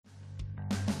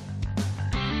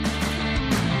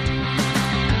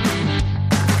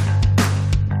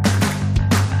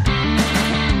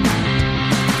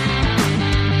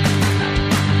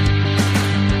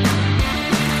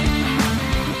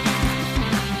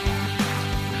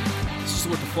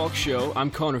What the Falk Show. I'm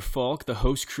Connor Falk, the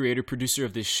host, creator, producer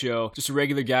of this show. Just a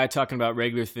regular guy talking about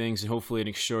regular things in hopefully an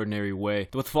extraordinary way.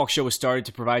 The What the Falk Show was started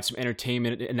to provide some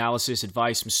entertainment analysis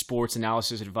advice, some sports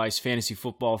analysis advice, fantasy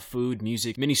football, food,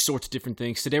 music, many sorts of different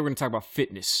things. Today we're going to talk about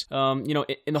fitness.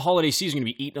 In the holiday season, you're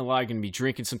going to be eating a lot, you're going to be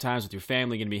drinking sometimes with your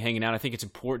family, you're going to be hanging out. I think it's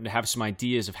important to have some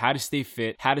ideas of how to stay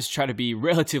fit, how to try to be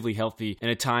relatively healthy in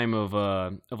a time of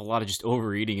a lot of just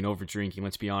overeating and over drinking,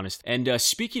 let's be honest. And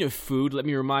speaking of food, let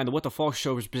me remind the What the Falk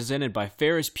Show is presented by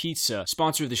Ferris Pizza,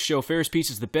 sponsor of the show. Ferris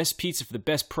Pizza is the best pizza for the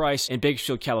best price in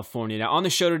Bakersfield, California. Now, on the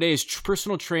show today is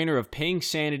personal trainer of Pang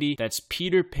Sanity. That's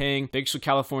Peter Pang, Bakersfield,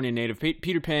 California native.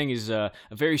 Peter Pang is a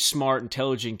very smart,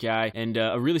 intelligent guy and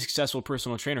a really successful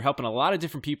personal trainer, helping a lot of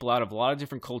different people out of a lot of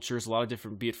different cultures, a lot of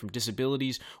different, be it from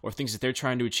disabilities or things that they're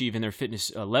trying to achieve in their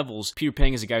fitness levels. Peter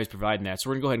Pang is the guy who's providing that. So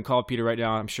we're going to go ahead and call Peter right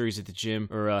now. I'm sure he's at the gym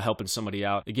or helping somebody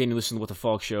out. Again, you listen to What the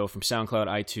Falk Show from SoundCloud,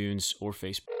 iTunes, or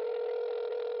Facebook.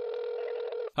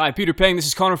 Hi, Peter Pang. This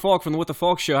is Connor Falk from the What the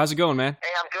Falk Show. How's it going, man? Hey,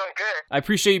 I'm doing good. I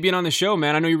appreciate you being on the show,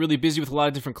 man. I know you're really busy with a lot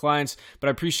of different clients, but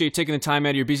I appreciate taking the time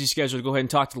out of your busy schedule to go ahead and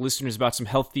talk to the listeners about some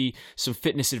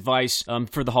fitness advice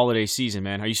for the holiday season,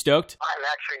 man. Are you stoked? I'm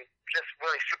actually just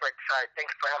really super excited.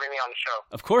 Thanks for having me on the show.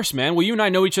 Of course, man. Well, you and I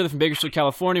know each other from Bakersfield,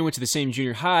 California. Went to the same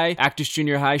junior high, Actus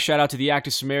Junior High. Shout out to the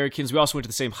Actus Americans. We also went to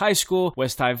the same high school,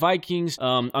 West High Vikings.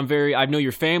 I know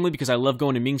your family because I love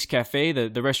going to Ming's Cafe,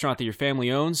 the restaurant that your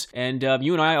family owns. And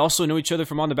you and I also know each other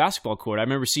from on the basketball court. I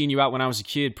remember seeing you out when I was a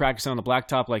kid practicing on the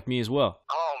blacktop like me as well.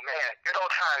 Oh, man. Good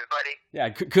old times, buddy. Yeah,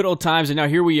 good old times. And now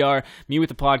here we are, me with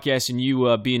the podcast and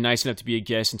you being nice enough to be a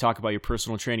guest and talk about your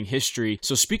personal training history.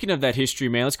 So speaking of that history,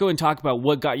 man, let's go ahead and talk about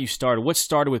what got you started. What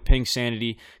started with Pang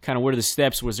Sanity? Kind of what are the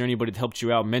steps? Was there anybody that helped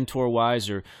you out mentor-wise?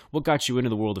 Or what got you into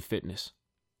the world of fitness?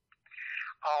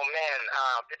 Oh, man.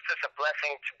 It's just a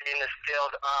blessing to be in this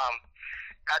field.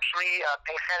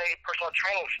 Pang Sanity personal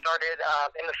training started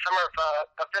in the summer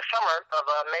of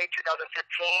May 2015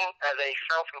 as a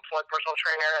self-employed personal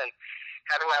trainer and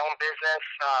having my own business.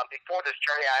 Before this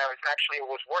journey, I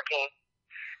was working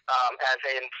as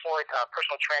an employed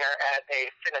personal trainer at a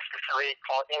fitness facility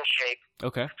called InShape.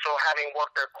 Okay. So having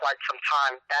worked there quite some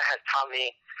time, that has taught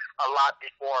me a lot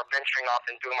before venturing off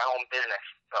and doing my own business.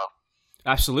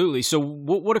 Absolutely. So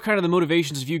what are kind of the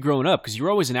motivations of you growing up? Because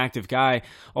you're always an active guy,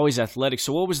 always athletic.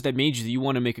 So what was it that made you that you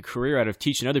want to make a career out of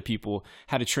teaching other people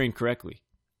how to train correctly?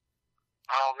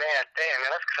 Oh, man. Damn,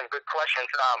 man. That's some good questions.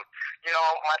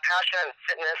 My passion in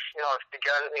fitness, has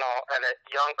begun, at a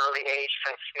young, early age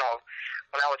since,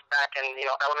 when I was back in,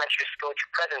 elementary school to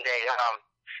present day.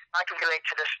 I can relate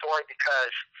to this story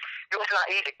because it was not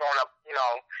easy growing up,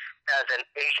 as an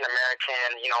Asian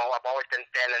American. I've always been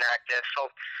thin and active. So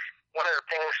one of the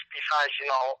things besides,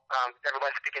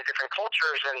 everyone speaking different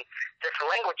cultures and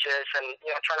different languages and,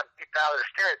 trying to beat out of the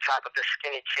stereotype of this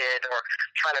skinny kid or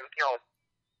trying to,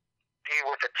 be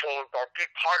with a team or be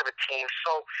part of a team.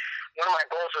 So one of my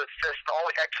goals was just to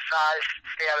always exercise,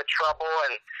 stay out of trouble.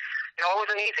 And, it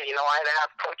wasn't easy. I had to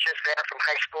have coaches there from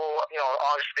high school.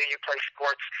 Obviously you play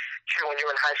sports too when you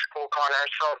were in high school, Connor.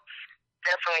 So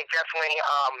definitely,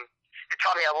 it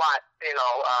taught me a lot,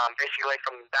 basically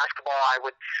from basketball. I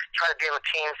would try to be on a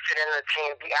team, fit in the team,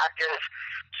 be active.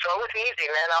 So it wasn't easy,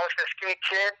 man. I was a skinny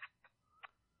kid,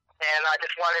 and I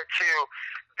just wanted to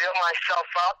build myself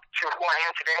up to who I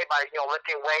am today by,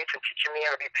 lifting weights and teaching me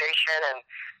how to be patient. And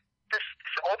this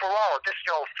overall,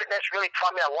 fitness really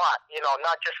taught me a lot,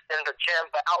 not just in the gym,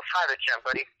 but outside the gym,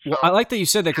 buddy. So, well, I like that you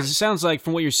said that because it sounds like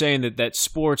from what you're saying that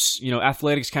sports,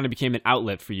 athletics kind of became an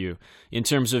outlet for you in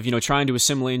terms of, trying to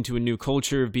assimilate into a new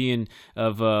culture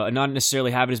of not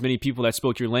necessarily having as many people that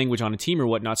spoke your language on a team or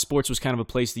whatnot. Sports was kind of a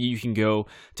place that you can go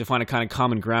to find a kind of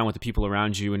common ground with the people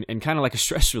around you and kind of like a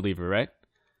stress reliever, right?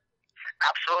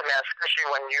 Absolutely, man,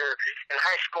 especially when you're in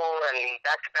high school and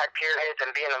back-to-back periods and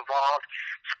being involved.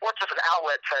 Sports is an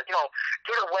outlet to,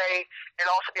 get away and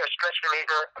also be a stress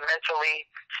reliever mentally,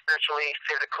 spiritually,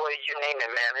 physically, you name it,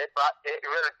 man. It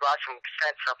really brought some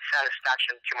sense of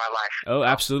satisfaction to my life. Oh,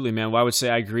 absolutely, man. Well, I would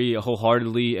say I agree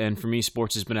wholeheartedly, and for me,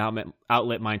 sports has been an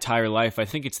outlet my entire life. I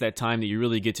think it's that time that you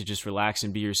really get to just relax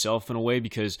and be yourself in a way,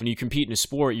 because when you compete in a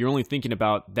sport, you're only thinking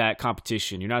about that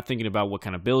competition. You're not thinking about what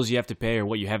kind of bills you have to pay or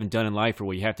what you haven't done in life or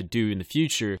what you have to do in the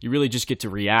future. You really just get to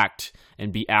react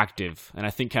and be active. And I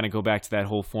think kind of go back to that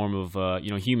whole form of,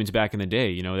 humans back in the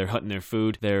day. They're hunting their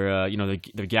food, they're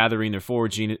gathering, they're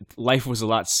foraging. Life was a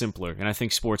lot simpler. And I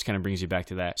think sports kind of brings you back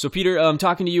to that. So Peter,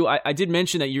 talking to you, I did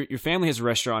mention that your family has a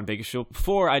restaurant in Bakersfield.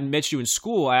 Before I met you in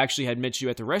school, I actually had met you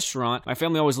at the restaurant My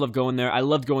family always loved going there. I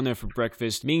loved going there for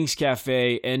breakfast. Ming's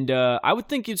Cafe, and I would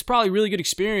think it's probably a really good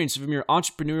experience from your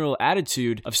entrepreneurial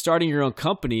attitude of starting your own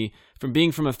company from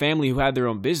being from a family who had their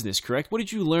own business, correct? What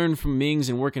did you learn from Ming's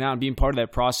and working out and being part of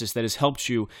that process that has helped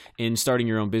you in starting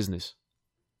your own business?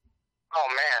 Oh,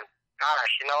 man.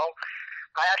 Gosh,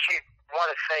 I actually want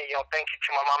to say, thank you to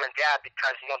my mom and dad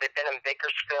because, they've been in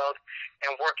Bakersfield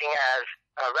and working as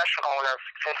a restaurant owner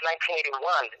since 1981.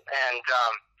 And,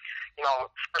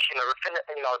 especially the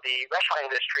restaurant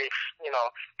industry,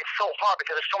 it's so hard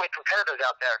because there's so many competitors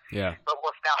out there. Yeah. But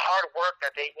with that hard work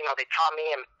that they taught me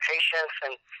and patience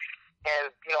and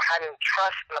having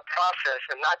trust in the process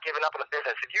and not giving up on the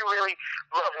business. If you really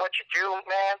love what you do,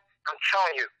 man, I'm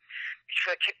telling you, you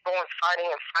should keep going,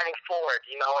 fighting forward,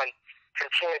 and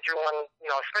continue doing,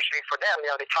 especially for them,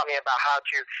 they taught me about how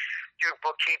to do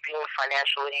bookkeeping,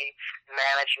 financially,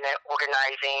 management,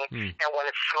 organizing, and when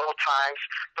it's slow times,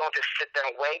 don't just sit there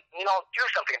and wait, do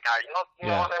something about it,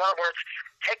 in other words,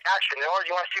 take action. In order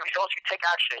you want to see results, you take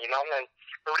action, and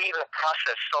believe in the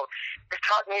process. So it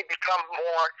taught me to become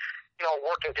more,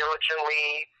 working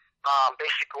diligently,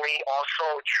 basically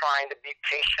also trying to be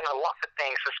patient on lots of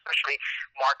things, especially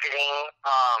marketing.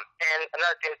 And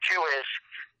another thing too is,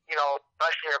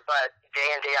 busting your butt day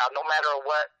in, day out, no matter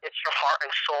what, it's your heart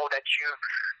and soul that you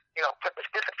put this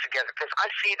business together. Because I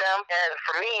see them, and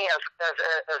for me as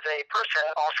a person,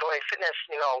 also a fitness,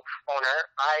 owner,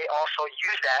 I also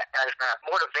use that as a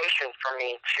motivation for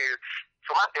me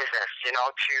for my business,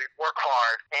 to work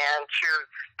hard and to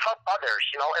help others.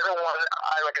 Everyone,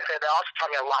 like I said, they also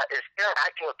taught me a lot is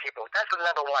interacting with people. That's the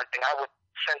number one thing I would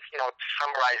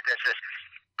summarize this is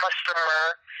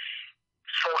customer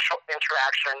social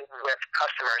interaction with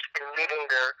customers and meeting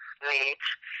their needs,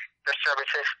 their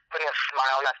services, putting a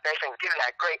smile on that face and giving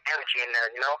that great energy in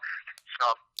there, So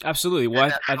absolutely.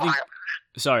 Well, I think.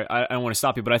 Sorry, I don't want to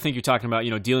stop you, but I think you're talking about,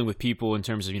 dealing with people in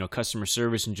terms of, customer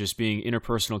service and just being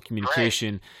interpersonal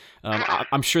communication. Right.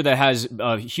 I'm sure that has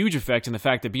a huge effect in the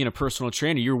fact that being a personal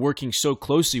trainer, you're working so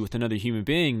closely with another human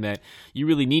being that you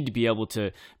really need to be able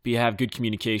to have good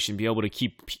communication, be able to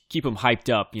keep them hyped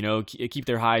up, keep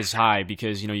their highs high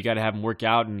because, you got to have them work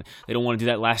out and they don't want to do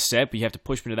that last step, but you have to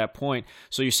push them to that point.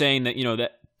 So you're saying that,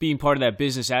 that being part of that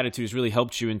business attitude has really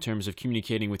helped you in terms of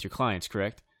communicating with your clients,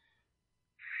 correct?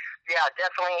 Yeah,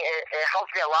 definitely. It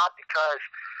helps me a lot because,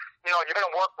 you're going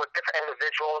to work with different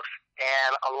individuals,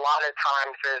 and a lot of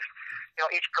times is,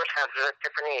 each person has a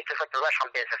different needs, just like the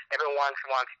restaurant business. Everyone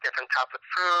wants different types of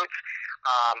foods,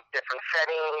 different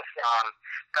settings.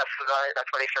 That's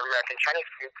why they serve American Chinese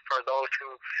food. For those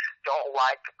who don't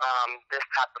like this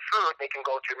type of food, they can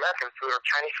go to American food or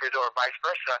Chinese food or vice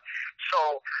versa.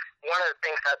 So one of the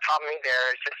things that taught me there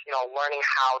is just, learning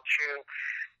how to,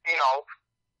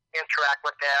 interact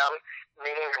with them,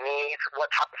 meeting their needs, what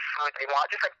type of food they want.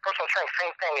 Just like personal training,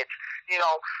 same thing. It's,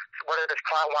 whether this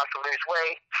client wants to lose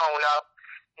weight, tone up,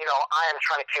 I am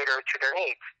trying to cater to their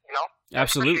needs,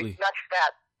 Absolutely. That's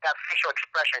that facial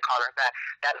expression, Connor,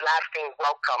 that lasting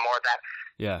welcome or that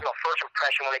first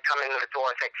impression when they come into the door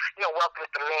and say, welcome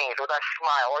to Ming's, or that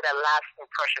smile, or that last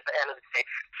impression at the end of the day,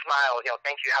 smile,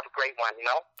 thank you, have a great one,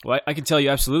 Well, I can tell you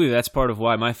absolutely that's part of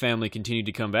why my family continued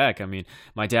to come back. I mean,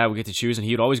 my dad would get to choose, and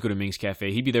he'd always go to Ming's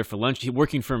Cafe. He'd be there for lunch.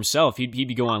 Working for himself, he'd be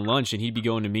going on lunch, and he'd be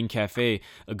going to Ming's Cafe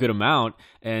a good amount,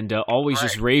 and always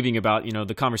just raving about,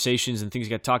 the conversations and things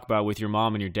you got to talk about with your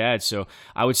mom and your dad. So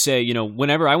I would say,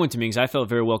 whenever I went to Ming's, I felt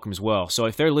very welcome as well. So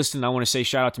if they're listening, I want to say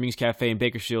shout out to Ming's Cafe in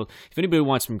Bakersfield. If anybody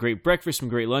wants some great breakfast, some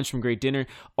great lunch, some great dinner,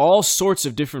 all sorts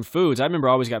of different foods. I remember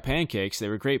I always got pancakes. They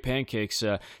were great pancakes.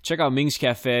 Check out Ming's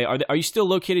Cafe. Are you still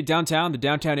located downtown, the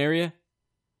downtown area?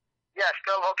 Yeah,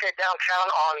 still located downtown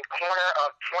on the corner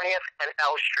of 20th and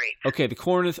L Street. Okay, the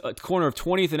corner of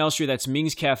 20th and L Street, that's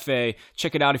Ming's Cafe.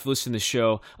 Check it out if you listen to the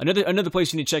show. Another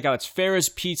place you need to check out, it's Farrah's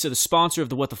Pizza, the sponsor of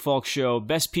the What the Falk Show.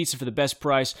 Best pizza for the best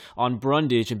price on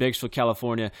Brundage in Bakersfield,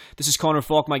 California. This is Connor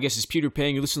Falk. My guest is Peter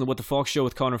Pang. You're listening to What the Falk Show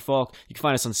with Connor Falk. You can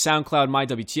find us on SoundCloud, My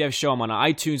WTF Show. I'm on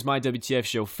iTunes, My WTF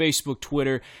Show, Facebook,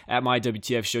 Twitter, at My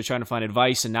WTF Show, trying to find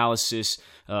advice, analysis,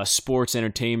 sports,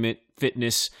 entertainment,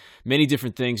 fitness, many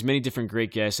different things, many different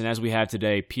great guests. And as we have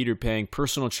today, Peter Pang,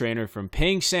 personal trainer from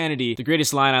Pang Sanity. The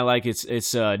greatest line I like,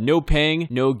 it's no pang,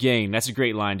 no gain. That's a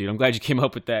great line, dude. I'm glad you came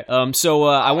up with that. So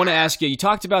I want to ask you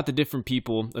talked about the different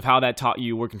people of how that taught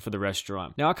you working for the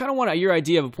restaurant. Now, I kind of want your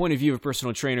idea of a point of view of a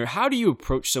personal trainer. How do you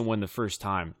approach someone the first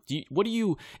time?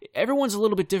 Everyone's a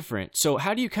little bit different. So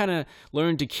how do you kind of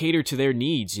learn to cater to their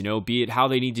needs, be it how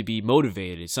they need to be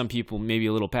motivated? Some people maybe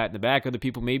a little pat in the back, other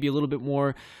people maybe a little bit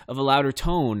more of a louder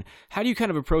tone. How do you kind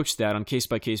of approach that on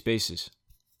case-by-case basis?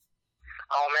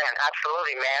 Oh man,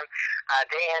 absolutely, man.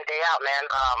 Day in, day out, man.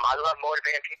 I love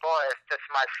motivating people. It's just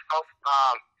myself.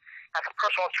 As a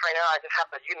personal trainer, I just have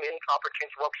the unique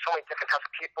opportunity to work with so many different types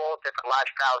of people, different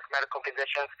lifestyles, medical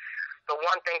conditions. The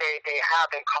one thing they have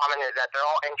in common is that they're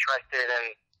all interested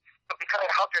in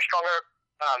becoming a healthier, stronger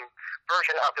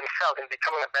version of themselves and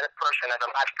becoming a better person as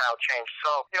a lifestyle change.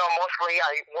 So, mostly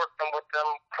I work with them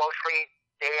closely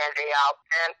day in, day out.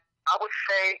 And I would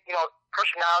say,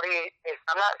 personality is,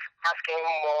 I'm not asking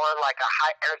more like a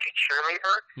high energy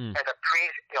cheerleader as a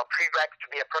prereq to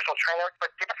be a personal trainer, but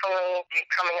definitely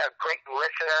becoming a great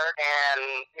listener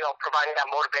and, providing that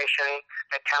motivation,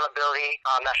 the accountability,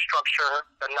 that structure,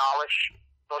 the knowledge,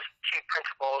 those key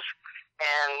principles.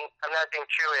 And another thing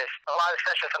too is a lot of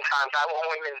sessions sometimes I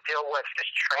won't even deal with just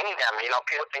training them.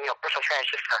 People think personal training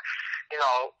is just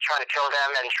trying to kill them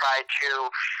and try to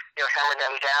hammer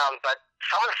them down. But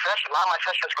some of the sessions, a lot of my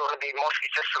sessions are going to be mostly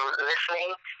just listening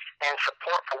and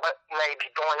support for what may be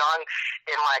going on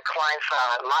in my clients'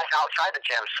 life outside the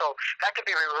gym. So that could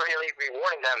be really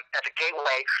rewarding them as a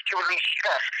gateway to release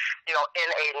stress, in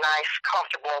a nice,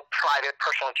 comfortable, private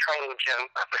personal training gym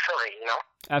facility.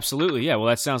 Absolutely, yeah. Well,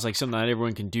 that sounds like something not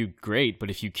everyone can do great, but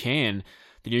if you can,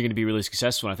 then you're going to be really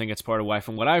successful. And I think that's part of why,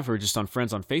 from what I've heard just on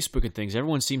friends on Facebook and things,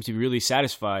 everyone seems to be really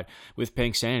satisfied with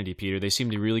Pink Sanity, Peter. They seem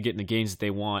to be really getting the gains that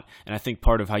they want. And I think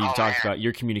part of how you've talked about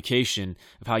your communication,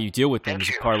 of how you deal with them, is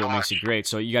a part of what makes it great.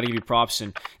 So you got to give you props,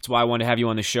 and it's why I wanted to have you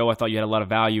on the show. I thought you had a lot of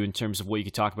value in terms of what you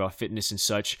could talk about fitness and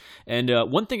such. And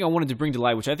one thing I wanted to bring to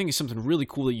light, which I think is something really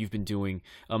cool that you've been doing,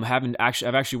 I've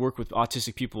actually worked with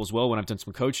autistic people as well when I've done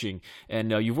some coaching,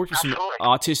 and you've worked with some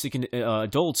autistic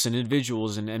adults and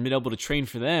individuals and been able to train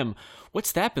for them.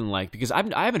 What's that been like? Because I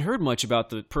haven't heard much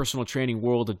about the personal training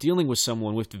world of dealing with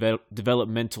someone with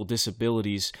developmental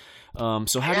disabilities.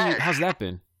 So how's that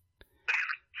been?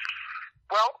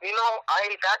 Well,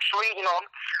 I've actually,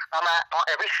 I'm at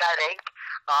every Saturday.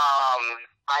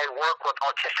 I work with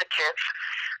autistic kids.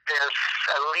 There's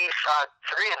at least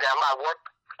 3 of them. I work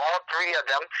all 3 of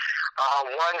them.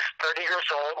 One's 30 years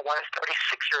old, one's 36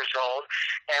 years old,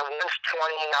 and one's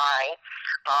 29.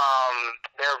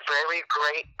 They're very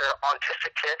great. They're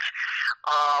autistic kids.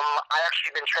 I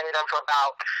actually been training them for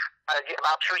about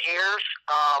 2 years.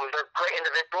 They're great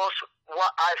individuals.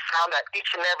 What I found that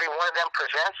each and every one of them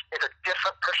presents is a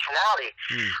different personality,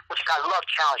 which I love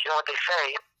challenge. You know what they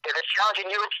say? If it's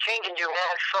challenging you, it's changing you,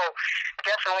 man. So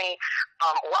definitely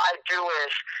what I do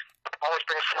is always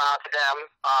bring a smile to them.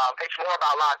 It's more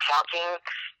about a lot of talking,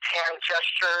 hand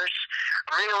gestures,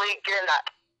 really getting that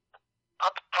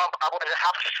up pump. I would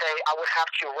have to say I would have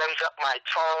to raise up my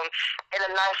tone in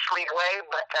a nice, sweet way,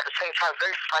 but at the same time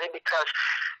very funny because,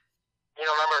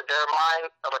 remember, their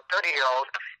mind of a 30-year-old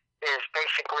is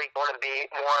basically going to be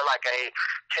more like a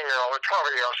 10-year-old or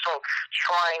 12-year-old. So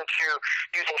trying to,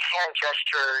 using hand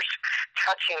gestures,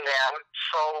 touching them,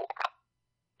 so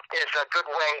is a good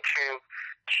way to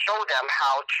show them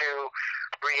how to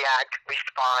react,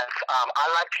 respond. I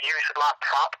like to use a lot of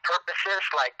prop purposes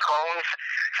like cones,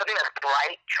 something that's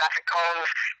bright, traffic cones,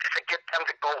 just to get them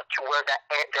to go to where that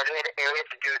designated area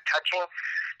to do touching.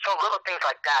 So little things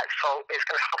like that. So it's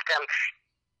going to help them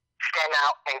stand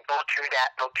out and go to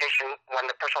that location when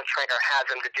the personal trainer has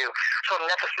them to do. So not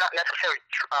necessarily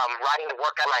riding the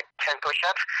workout like 10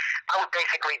 push-ups. I would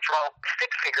basically draw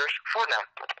stick figures for them.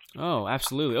 Oh,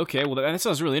 absolutely. Okay, well, that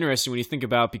sounds really interesting when you think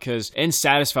about, and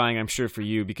satisfying, I'm sure, for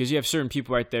you, because you have certain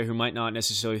people right there who might not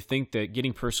necessarily think that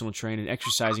getting personal training and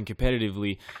exercising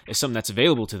competitively is something that's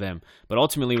available to them. But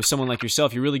ultimately, with someone like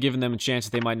yourself, you're really giving them a chance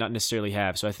that they might not necessarily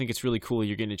have. So I think it's really cool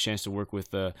you're getting a chance to work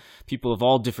with people of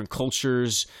all different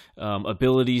cultures,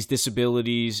 abilities,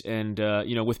 disabilities, and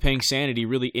with Pink Sanity,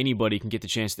 really anybody can get the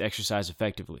chance to exercise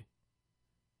effectively.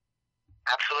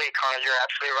 Absolutely, Connor. You're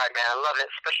absolutely right, man. I love it,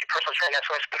 especially personal training. That's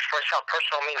what it speaks for itself.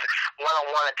 Personal means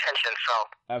one-on-one attention. So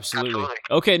absolutely.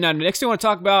 Okay, now the next thing I want to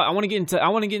talk about, I want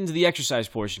to get into the exercise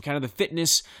portion, kind of the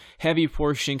fitness heavy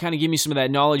portion. Kind of give me some of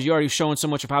that knowledge. You're already showing so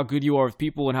much of how good you are with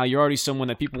people and how you're already someone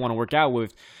that people want to work out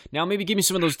with. Now, maybe give me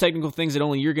some of those technical things that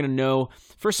only you're going to know.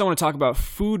 First, I want to talk about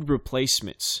food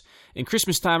replacements. In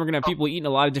Christmas time, we're going to have people eating a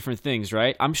lot of different things,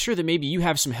 right? I'm sure that maybe you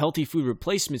have some healthy food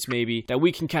replacements maybe that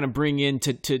we can kind of bring in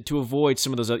to avoid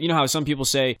some of those. You know how some people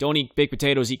say, don't eat baked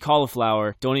potatoes, eat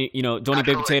cauliflower. Don't eat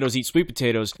baked potatoes, eat sweet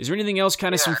potatoes. Is there anything else,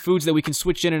 kind of some foods that we can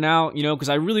switch in and out? Because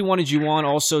I really wanted you on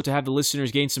also to have the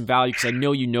listeners gain some value, because I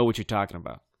know you know what you're talking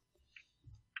about.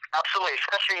 Absolutely,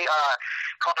 especially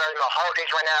holidays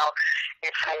right now.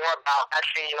 It's more about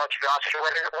actually, to be honest with you,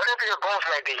 whatever your goals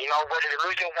may be, whether you're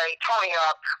losing weight, toning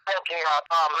up, bulking up,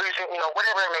 losing,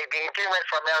 whatever it may be, getting ready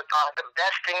for a marathon, the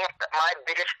best thing, my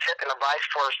biggest tip and advice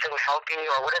for staying healthy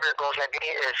or whatever your goals may be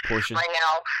is portion. Right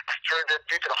now,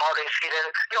 due to the holiday season,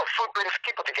 food brings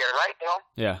people together, right?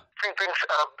 Yeah. Brings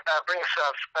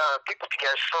people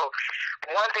together. So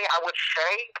one thing I would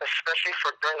say, especially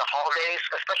for during the holidays,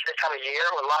 especially this time of year,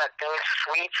 with a lot of things,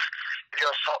 sweets, if you're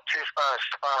a salt tooth,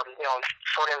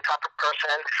 sodium type of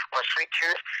person or a sweet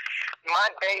tooth,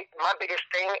 my biggest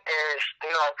thing is,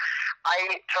 I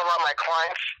tell a lot of my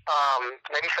clients,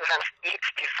 maybe sometimes eat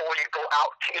before you go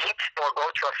out to eat or go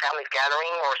to a family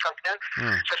gathering or something.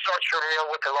 So start your meal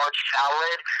with a large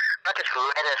salad, not just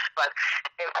lettuce, but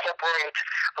incorporate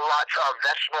lots of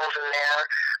vegetables in there.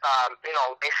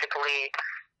 Basically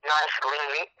nice lean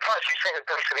meat. Plus, you save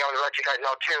basically on the let you guys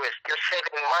know too is you're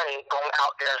saving money going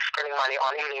out there, spending money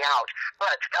on eating out.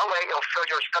 But that way it'll fill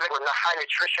your stomach with a high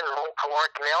nutrition, low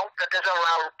caloric meal that doesn't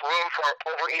allow room for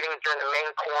overeating during the main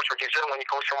course or dessert when you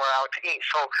go somewhere out to eat.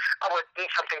 So I would eat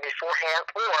something beforehand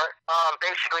or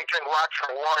basically drink lots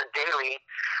of water daily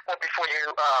or before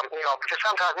you, because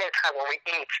sometimes many times when we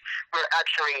eat, we're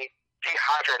actually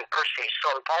dehydrated and thirsty.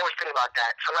 So always think about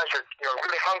that. Sometimes you're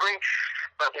really hungry,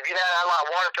 but if you don't have a lot of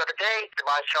water throughout the day, the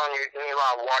body's telling you need a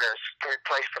lot of water to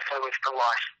replace the fluids for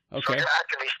lost. Okay. So you're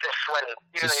actively still sweating,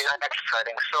 even though you're not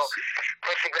exercising. So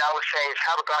basically I would say is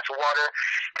have a glass of water.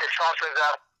 It softens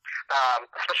up,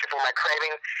 especially for my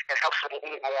craving. It helps me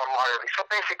eat more moderately. So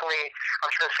basically, I'm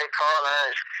trying to say,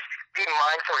 Carla, is be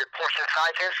mindful of your portion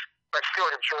sizes, but still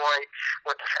enjoy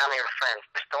with the family and friends.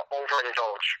 Just don't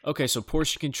overindulge. Okay, so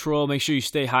portion control, make sure you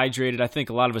stay hydrated. I think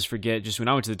a lot of us forget, just when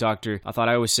I went to the doctor, I thought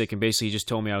I was sick, and basically he just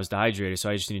told me I was dehydrated, so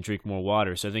I just need to drink more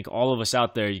water. So I think all of us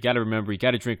out there, you got to remember, you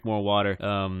got to drink more water.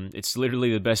 It's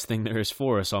literally the best thing there is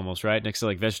for us almost, right? Next to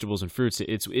like vegetables and fruits,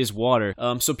 it is water.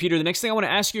 So Peter, the next thing I want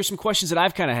to ask you are some questions that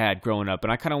I've kind of had growing up,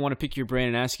 and I kind of want to pick your brain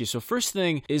and ask you. So first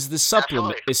thing is the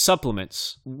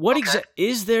supplements. What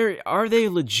are they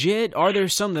legit? Are there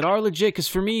some that are legit? Because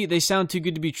for me, they sound too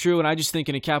good to be true, and I just think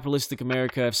in a capitalistic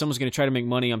America, if someone's going to try to make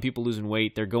money on people losing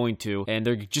weight, they're going to, and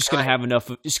they're just going to have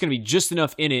enough, it's going to be just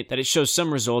enough in it that it shows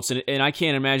some results, and I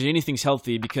can't imagine anything's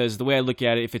healthy, because the way I look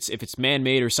at it, if it's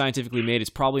man-made or scientifically made, it's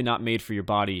probably not made for your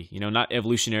body, not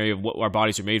evolutionary of what our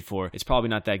bodies are made for. It's probably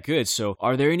not that good. So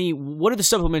what are the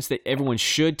supplements that everyone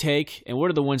should take, and what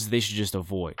are the ones that they should just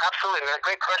avoid? Absolutely, man.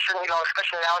 Great question.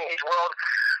 Especially now in today's world,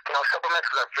 supplements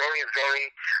is a very, very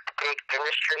big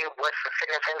industry with the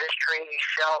fitness industry. You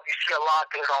see a lot of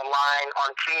things online, on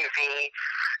TV,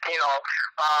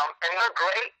 and they're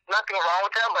great. Nothing wrong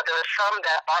with them, but there are some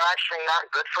that are actually not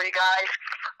good for you guys.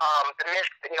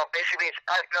 Basically,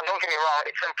 don't get me wrong,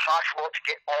 it's impossible to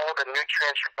get all the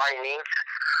nutrients your body needs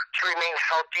to remain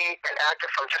healthy and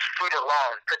active from just food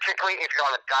alone, particularly if you're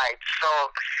on a diet. So,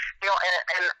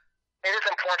 and it is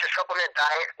important to supplement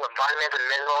diet with vitamins and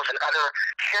minerals and other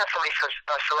carefully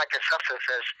selected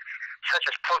substances, such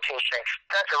as protein shakes.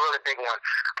 That's a really big one.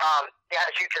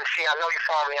 As you can see, I know you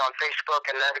follow me on Facebook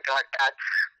and everything like that.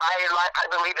 I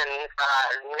believe in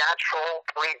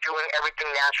naturally doing everything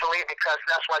naturally, because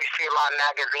that's why you see a lot of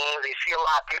magazines. You see a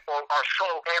lot of people are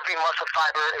sold every muscle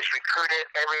fiber is recruited,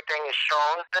 everything is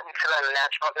shown to them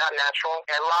not natural.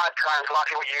 And a lot of times, a lot of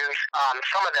people use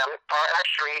some of them are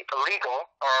actually illegal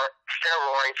or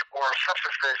steroids or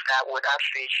substances that would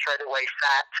actually shred away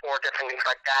fat or different things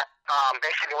like that.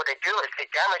 Basically, what they do is they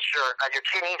damage your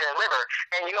kidneys and liver.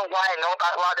 And you know why I know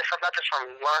about a lot of this stuff, not just from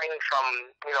learning from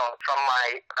my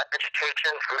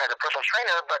education as a personal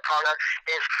trainer, but Connor,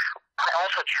 is I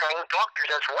also train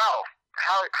doctors as well.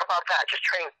 How about that? Just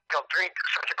train 3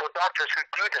 surgical doctors who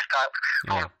do this stuff,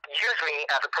 who use me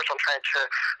as a personal trainer to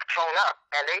phone up,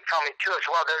 and they tell me too as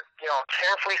well. They're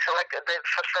carefully selected.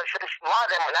 Substances. A lot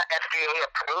of them are not FDA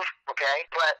approved, okay?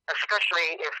 But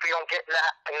especially if we don't get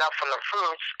that enough from the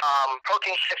foods,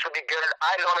 protein shakes would be good.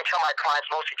 I normally tell my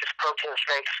clients mostly just protein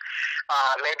shakes.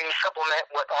 Maybe supplement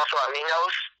with also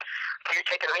aminos. Do you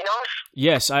take aminos?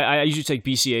 Yes, I usually take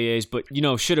BCAAs, but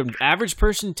should an average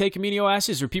person take amino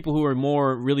acids, or people who are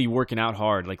more really working out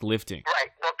hard, like lifting?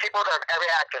 Right. Well, people that are very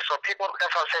active. So people,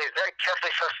 that's what I'm saying, very carefully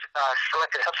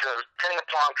selected substances depending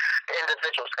upon the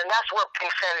individuals. And that's where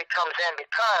insanity comes in,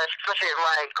 because especially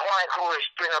my client who is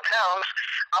 300 pounds,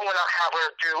 I'm going to have her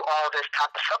do all this type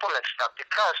of supplement stuff,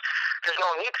 because there's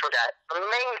no need for that. The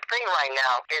main thing right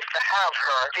now is to have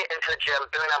her get into the gym,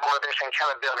 building that motivation and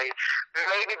accountability.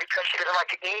 Maybe because she doesn't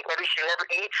like to eat, maybe she never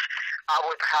eats, I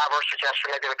would have her suggest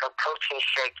maybe like a protein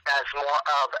shake as more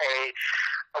of a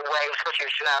way, especially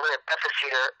if she's not really a deficit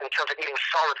eater in terms of eating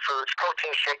solid foods,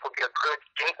 protein shake would be a good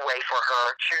gateway for her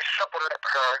to supplement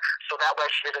her, so that way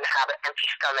she doesn't have an empty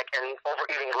stomach and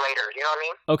overeating later. You know what I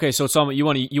mean? Okay, so it's almost, you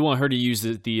want her to use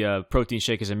the protein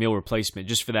shake as a meal replacement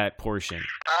just for that portion.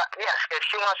 Yes, if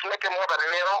she wants to make it more of a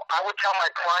meal, I would tell my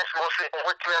clients mostly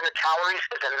over 300 calories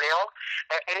is a meal,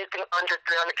 and anything under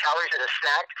 300 calories is a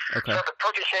snack. Okay. So if the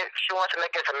protein shake she wants to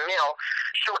make it as a meal,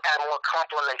 she'll add more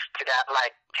complements to that,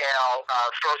 like kale,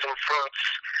 frozen fruits,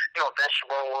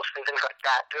 vegetables and things like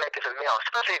that to make it a meal.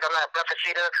 Especially if I'm not a breakfast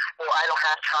eater or I don't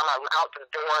have time, I'm out the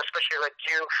door, especially like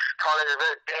you, Colin, is a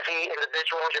very busy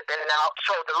individual, you're in and out.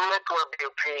 So the liquid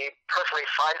would be perfectly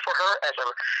fine for her as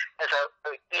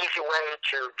an easy way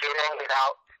to get in, get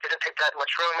out. It doesn't take that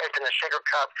much room. It's in a shaker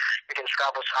cup. You can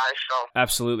travel size. So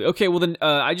absolutely. Okay. Well, then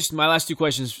my last two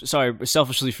questions. Sorry,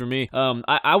 selfishly for me.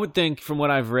 I would think from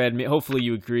what I've read, hopefully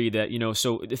you agree that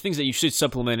so the things that you should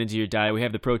supplement into your diet. We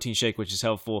have the protein shake, which is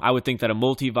helpful. I would think that a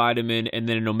multivitamin and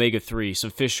then an omega-3,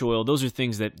 some fish oil. Those are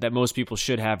things that most people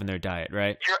should have in their diet,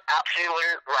 right? You're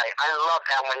absolutely right. I love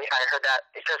that when I heard that.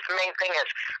 Because the main thing is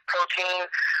protein,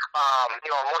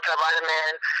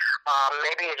 multivitamin.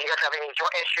 Maybe if you guys have any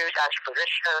joint issues, ask your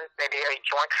physician. Maybe a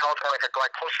joint health or like a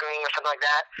glycosamine or something like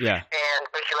that. Yeah. And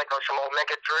basically like some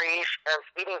omega-3s and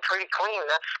eating pretty clean.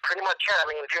 That's pretty much it. I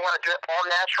mean, if you want to do it all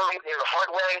naturally, the hard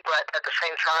way, but at the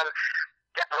same time,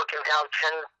 looking down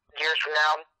 10 years from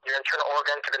now, your internal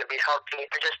organs are going to be healthy.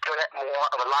 You're just doing it more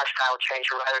of a lifestyle change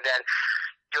rather than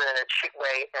doing it in a cheap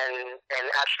way and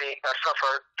actually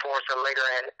suffer towards it later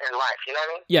in life. You know what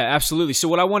I mean? Yeah, absolutely. So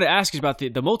what I want to ask is about the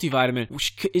multivitamin.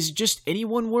 Is it just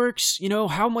anyone works?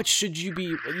 How much should you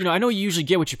be? I know you usually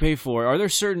get what you pay for. Are there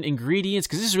certain ingredients?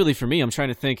 Because this is really for me. I'm trying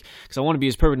to think because I want to be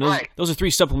as perfect. Those are 3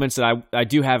 supplements that I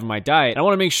do have in my diet. I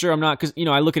want to make sure I'm not because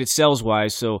I look at it sales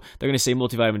wise. So they're going to say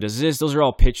multivitamin does this. Those are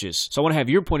all pitches. So I want to have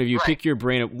your point of view. Right. Pick your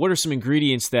brain. What are some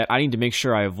ingredients that I need to make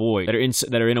sure I avoid that are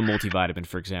in a multivitamin,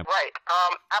 for example? Right.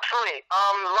 Absolutely. A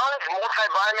lot of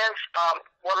multivitamins.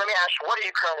 Well, let me ask you, what are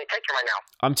you currently taking right now?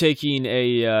 I'm taking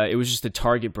it was just the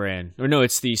Target brand. Or no,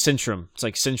 it's the Centrum. It's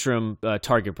like Centrum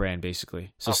Target brand,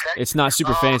 basically. So it's not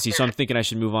super fancy, so I'm thinking I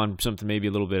should move on to something maybe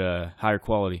a little bit higher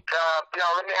quality.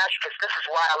 Let me ask you, because this is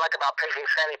why I like about Pacing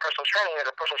Sandy personal training as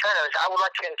a personal trainer, is I would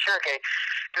like to interrogate,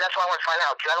 and that's what I want to find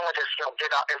out, because I don't want to just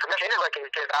give out information. I like to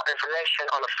give out information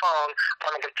on the phone,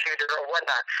 on the computer, or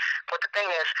whatnot. But the thing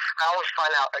is, I always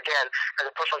find out, again, as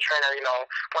a personal trainer,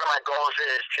 one of my goals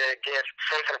is to give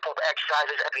safe and appropriate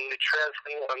exercises and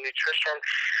nutrition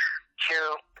to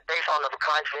based on the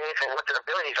client's needs and what their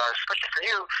abilities are. Especially for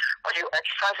you, are you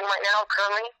exercising right now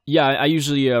currently? Yeah, I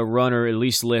usually run or at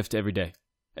least lift every day.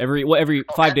 Every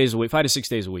 5 days a week, 5 to 6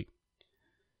 days a week.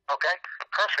 Okay,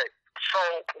 perfect. So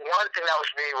one thing that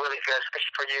would be really good,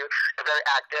 especially for you, you're very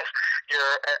active,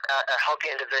 you're a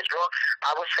healthy individual.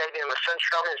 I would say the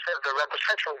Centrum, instead of the regular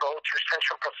Centrum, go to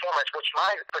Centrum Performance, which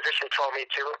my physician told me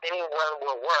to. Anyone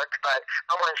will work, but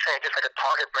I wouldn't say just like a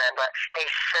Target brand, but a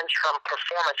Centrum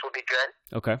Performance would be good.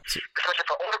 Okay. Especially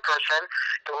for older person,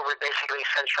 it would be basically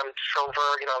Centrum Silver,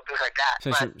 things like that.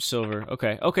 Centrum Silver.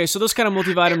 Okay. Okay, so those kind of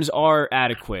multivitamins are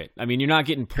adequate. I mean, you're not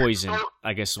getting poisoned,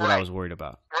 I guess is what I was worried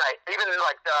about. Right. Even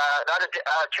like the other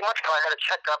 2 months ago, I had a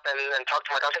checkup and talked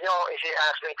to my doctor. He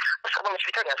asked me, what supplements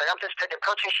you taking? I was like, I'm just taking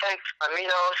protein shakes,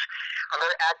 aminos. I'm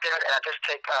very active, and I just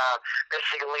take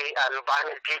basically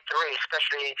vitamin D3,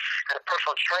 especially as a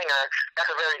personal trainer.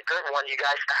 That's a very good one. You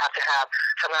guys have to have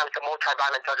something that the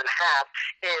multivitamin doesn't have.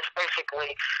 Is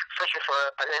basically, especially for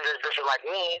an individual like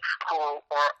me,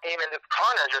 or even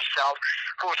Connor yourself,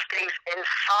 who stays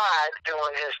inside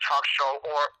doing his talk show,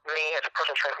 or me as a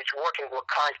personal trainer who's working with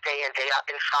clients day in, day out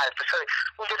inside the facility,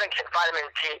 who doesn't get vitamin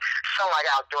D, sunlight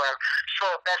outdoor. So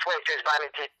the best way to do is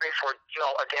vitamin D3 for,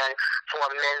 again, for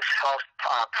men's health,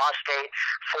 prostate,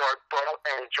 for bone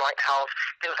and joint health,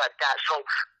 things like that. So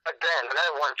again,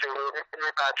 another one to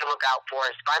look out for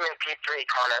is vitamin D3,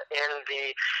 Connor,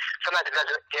 sometimes it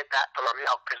doesn't get that from our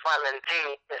milk, because vitamin D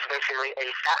is basically a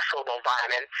fat-soluble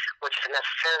vitamin, which is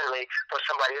necessarily for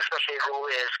somebody, especially who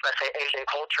is, let's say, Asian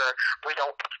culture, we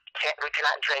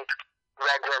cannot drink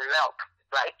regular milk,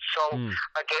 right? So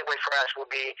a gateway for us would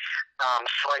be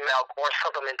soy milk or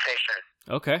supplementation.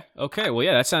 Okay. Well,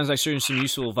 yeah, that sounds like certainly some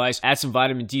useful advice. Add some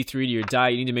vitamin D3 to your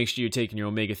diet. You need to make sure you're taking your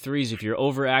omega-3s. If you're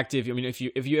overactive,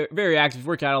 if you're very active,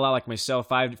 work out a lot like myself,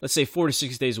 4 to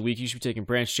 6 days a week, you should be taking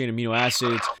branched chain amino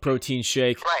acids, protein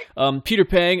shake. Right. Peter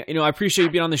Pang, I appreciate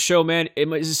you being on the show, man.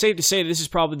 Is it safe to say that this is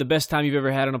probably the best time you've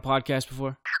ever had on a podcast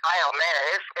before? I know,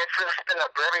 man. It's been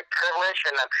a very privilege,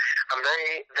 and I'm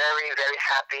very, very, very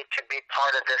happy to be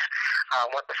part of this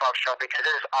What the Fuck show, because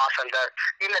it is awesome.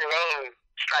 Even the name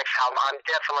strikes out. I'm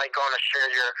definitely going to share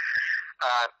your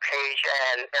page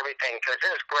and everything, because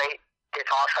it is great. It's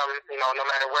awesome, no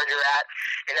matter where you're at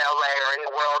in LA or in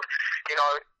the world,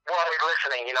 we're always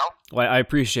listening, Well, I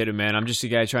appreciate it, man. I'm just a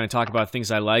guy trying to talk about things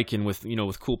I like, and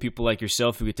with cool people like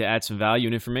yourself who get to add some value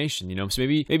and information, So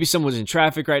maybe someone's in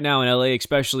traffic right now in LA,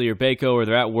 especially, or Baco, or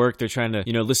they're at work, they're trying to,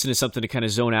 listen to something to kind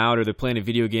of zone out, or they're playing a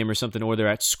video game or something, or they're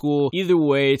at school. Either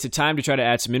way, it's a time to try to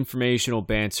add some informational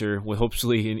banter with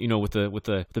hopefully, with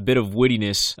a bit of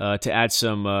wittiness to add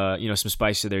some, some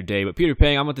spice to their day. But Peter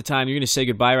Pang, I'm at the time. You're going to say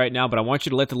goodbye right now, but I want you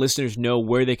to let the listeners know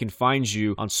where they can find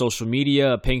you on social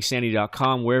media,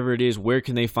 pangsanity.com, wherever it is. Where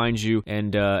can they find you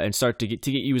and start to get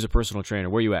you as a personal trainer?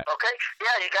 Where are you at? Okay,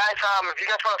 yeah, you guys. If you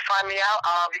guys want to find me out,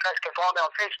 you guys can follow me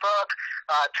on Facebook,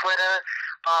 Twitter.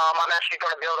 I'm actually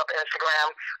going to build up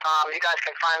Instagram. You guys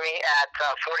can find me at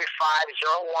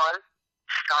 4501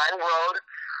 Stein Road,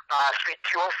 Suite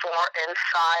 204,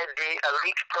 inside the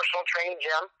Elite Personal Training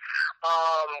Gym.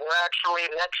 We're actually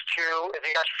next to, if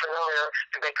you guys are familiar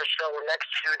in Bakersfield, we're next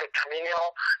to the Camino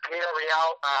Real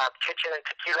Kitchen and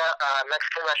Tequila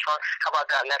Mexican restaurant. How about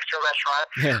that? Next to a restaurant.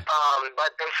 Yeah.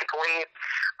 But basically,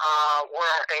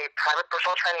 we're a private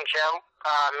personal training gym,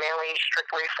 mainly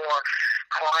strictly for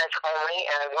clients only.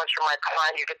 And once you're my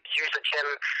client, you get to use the gym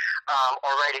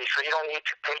already, so you don't need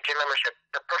to pay gym membership.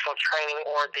 The personal training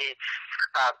or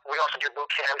we also do boot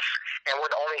camps, and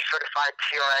we're the only certified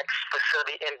TRX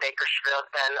facility in Bakersfield,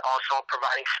 and also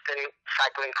providing spin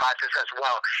cycling classes as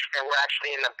well. And we're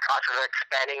actually in the process of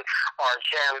expanding our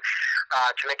gym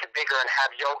to make it bigger and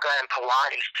have yoga and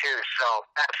Pilates too. So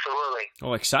absolutely.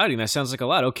 Oh, exciting! That sounds like a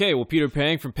lot. Okay, well, Peter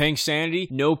Pang from Pang Sanity,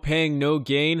 no pang, no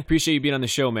gain. Appreciate you being on the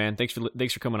show, man. Thanks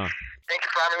for coming on. Thank you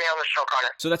for having me on the show, Connor.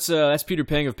 So that's Peter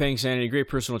Pang of Pang Sanity, great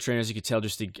personal trainer, as you can tell,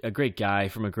 just a great guy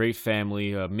from a great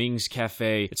family. Ming's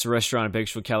Cafe, it's a restaurant in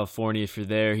Bakersfield, California. If you're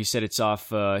there, he said it's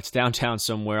it's downtown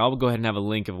somewhere. I'll go ahead and have a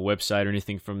link of a website or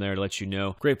anything from there to let you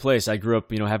know. Great place. I grew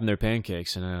up, having their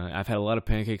pancakes, and I've had a lot of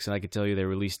pancakes, and I can tell you they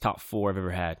were at least top 4 I've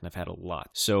ever had, and I've had a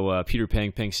lot. So Peter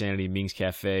Pang, Pang Sanity, Ming's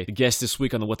Cafe. The guest this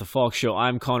week on the What the Falk Show,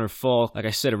 I'm Connor Falk. Like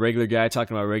I said, a regular guy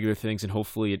talking about regular things in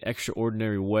hopefully an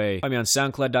extraordinary way. Find me on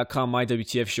SoundCloud.com,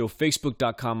 MyWTF Show,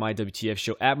 Facebook.com, MyWTF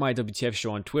Show, at MyWTF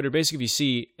Show on Twitter. Basically, if you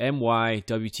see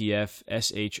MyWTF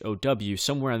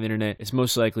somewhere on the internet, it's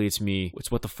most likely it's me. It's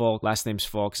What the Falk. Last name's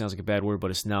Falk. Sounds like a bad word, but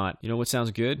it's not. You know what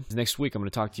sounds good? Next week, I'm going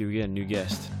to talk to you again, new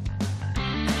guest.